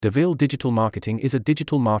DeVille Digital Marketing is a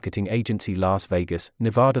digital marketing agency Las Vegas,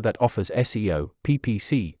 Nevada that offers SEO,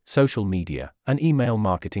 PPC, social media, and email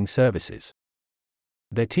marketing services.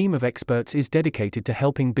 Their team of experts is dedicated to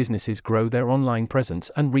helping businesses grow their online presence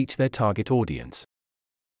and reach their target audience.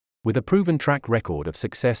 With a proven track record of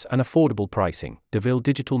success and affordable pricing, DeVille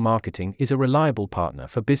Digital Marketing is a reliable partner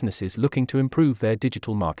for businesses looking to improve their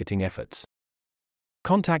digital marketing efforts.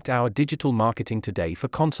 Contact our digital marketing today for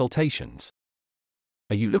consultations.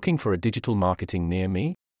 Are you looking for a digital marketing near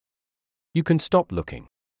me? You can stop looking.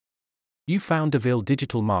 You found DeVille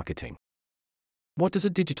Digital Marketing. What does a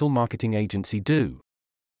digital marketing agency do?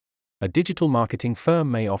 A digital marketing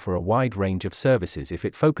firm may offer a wide range of services if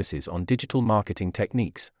it focuses on digital marketing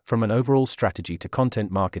techniques, from an overall strategy to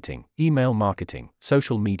content marketing, email marketing,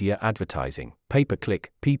 social media advertising,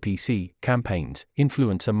 pay-per-click, PPC, campaigns,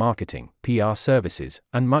 influencer marketing, PR services,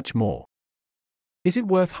 and much more. Is it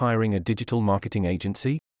worth hiring a digital marketing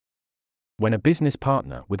agency? When a business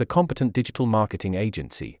partner with a competent digital marketing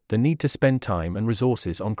agency, the need to spend time and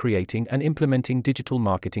resources on creating and implementing digital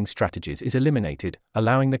marketing strategies is eliminated,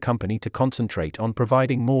 allowing the company to concentrate on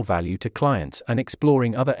providing more value to clients and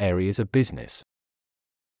exploring other areas of business.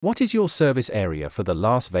 What is your service area for the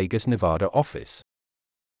Las Vegas, Nevada office?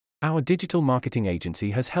 Our digital marketing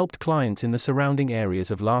agency has helped clients in the surrounding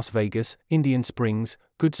areas of Las Vegas, Indian Springs,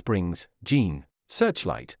 Good Springs, Jean,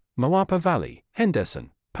 Searchlight, Moapa Valley,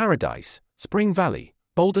 Henderson, Paradise, Spring Valley,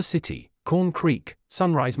 Boulder City, Corn Creek,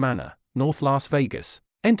 Sunrise Manor, North Las Vegas,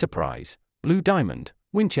 Enterprise, Blue Diamond,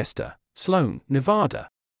 Winchester, Sloan, Nevada.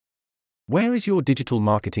 Where is your digital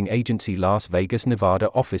marketing agency Las Vegas, Nevada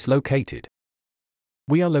office located?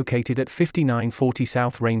 We are located at 5940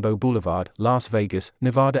 South Rainbow Boulevard, Las Vegas,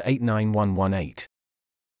 Nevada 89118.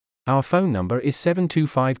 Our phone number is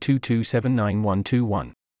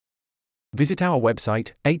 725-227-9121. Visit our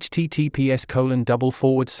website,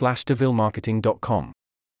 https://devillemarketing.com.